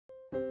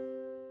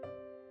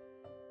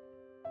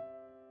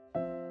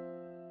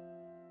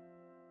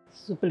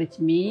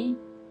Subbuletchumi,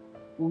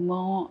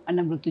 umur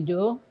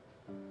 67.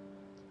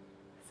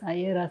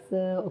 Saya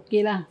rasa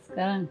okey lah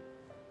sekarang.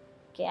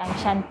 Okay, I'm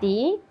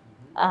Shanti.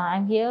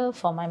 I'm here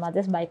for my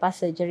mother's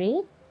bypass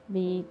surgery.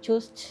 We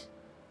chose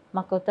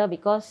Mahkota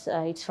because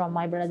it's from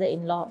my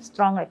brother-in-law.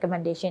 Strong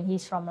recommendation.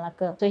 He's from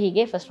Melaka. So he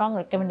gave a strong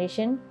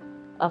recommendation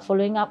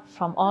following up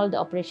from all the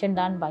operation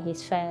done by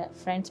his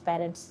friend's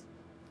parents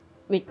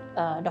with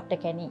Dr.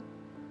 Kenny.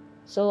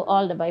 So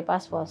all the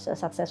bypass was a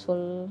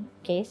successful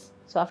case.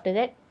 So after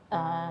that,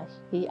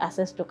 he asked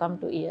us to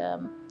come to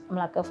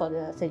Melaka for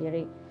the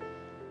surgery.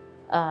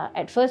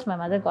 At first, my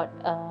mother got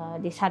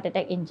this heart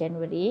attack in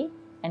January,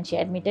 and she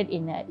admitted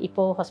in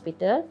Ipoh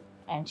hospital,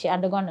 and she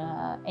undergone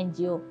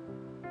angio.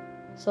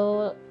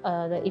 So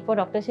the Ipoh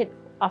doctor said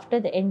after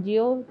the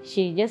angio,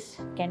 she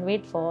just can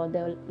wait for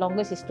the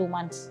longest is 2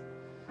 months,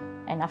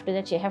 and after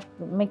that she have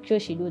to make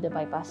sure she do the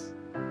bypass.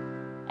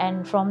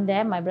 And from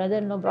there, my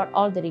brother-in-law brought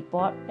all the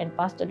report and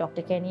passed to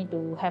Dr. Kenny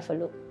to have a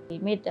look. We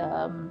made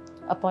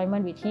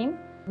appointment with him,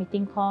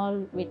 meeting call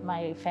with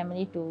my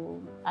family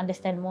to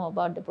understand more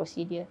about the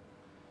procedure.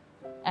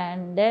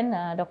 And then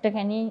Dr.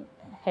 Kenny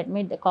had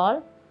made the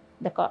call.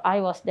 I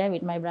was there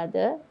with my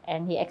brother,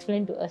 and he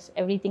explained to us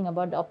everything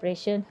about the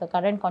operation, her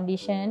current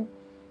condition,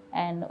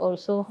 and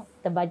also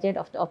the budget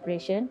of the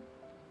operation.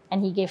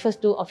 And he gave us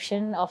 2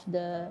 options of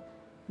the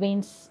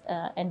veins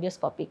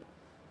endoscopic.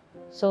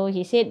 So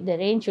he said the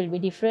range will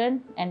be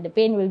different, and the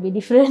pain will be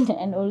different,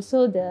 and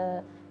also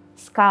the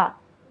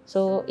scar.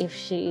 So if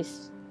she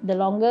is the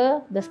longer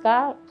the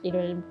scar, it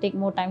will take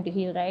more time to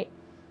heal, right?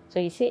 So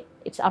he said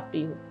it's up to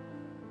you.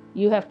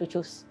 You have to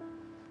choose.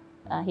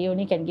 He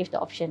only can give the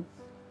option.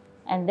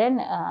 And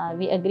then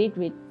we agreed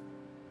with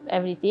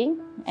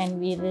everything, and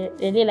we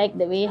really liked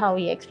the way how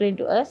he explained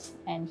to us.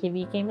 And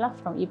we came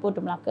from Ipoh to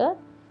Melaka.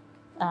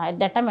 At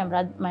that time,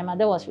 my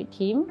mother was with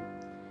him.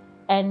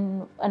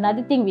 And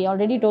another thing, we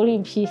already told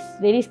him she's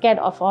very scared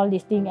of all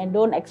these things and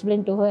don't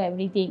explain to her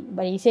everything.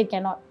 But he said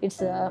cannot.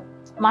 It's a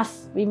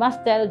must. We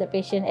must tell the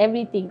patient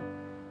everything.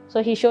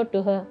 So he showed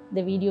to her the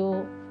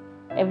video,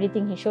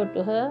 everything he showed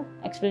to her,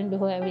 explained to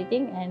her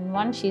everything. And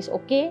once she's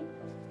okay,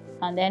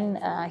 and then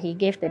he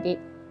gave the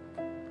date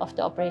of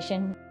the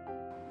operation.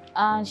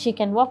 She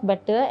can walk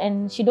better,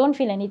 and she don't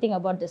feel anything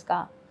about the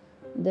scar.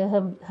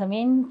 Her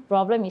main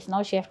problem is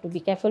now she have to be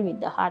careful with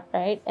the heart,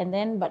 right? And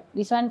then, but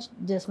this one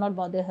does not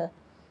bother her,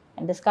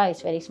 and the scar is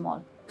very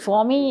small.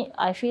 For me,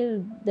 I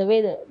feel the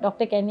way the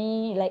Dr.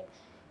 Kenny,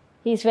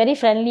 he's very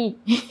friendly.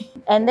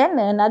 And then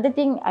another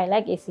thing I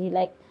like is he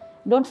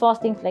don't force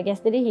things. Like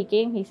yesterday he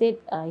came, he said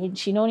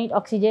she no need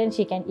oxygen,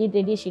 she can eat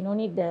ready, she no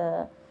need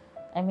the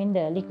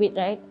liquid,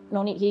 right?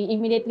 No need. He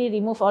immediately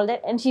removed all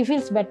that, and she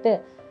feels better.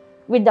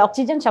 With the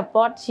oxygen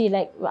support, she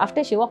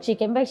after she walked, she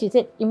came back, she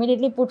said,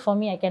 immediately put for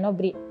me, I cannot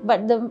breathe.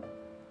 But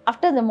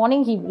after the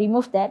morning, he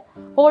removed that.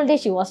 Whole day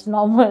she was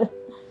normal.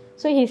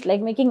 So he's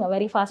making a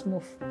very fast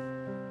move,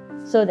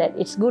 so that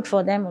it's good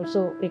for them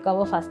also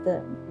recover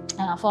faster.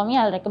 For me,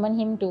 I'll recommend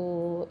him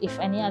to, if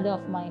any other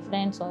of my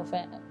friends or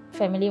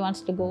family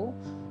wants to go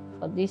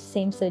for this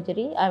same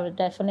surgery, I will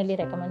definitely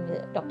recommend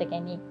Dr.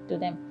 Kenny to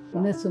them.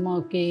 Ini semua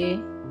okey.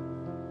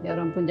 Dia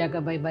orang pun jaga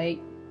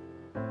baik-baik.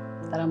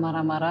 Tak ada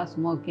marah-marah,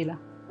 semua okey lah.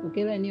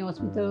 Okey lah, ini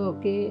hospital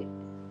okey,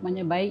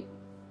 semuanya baik.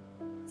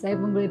 Saya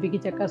pun boleh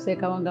pergi cakap, saya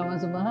kawan-kawan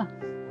semua.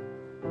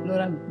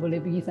 Orang boleh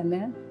pergi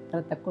sana,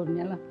 tak ada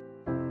takutnya lah.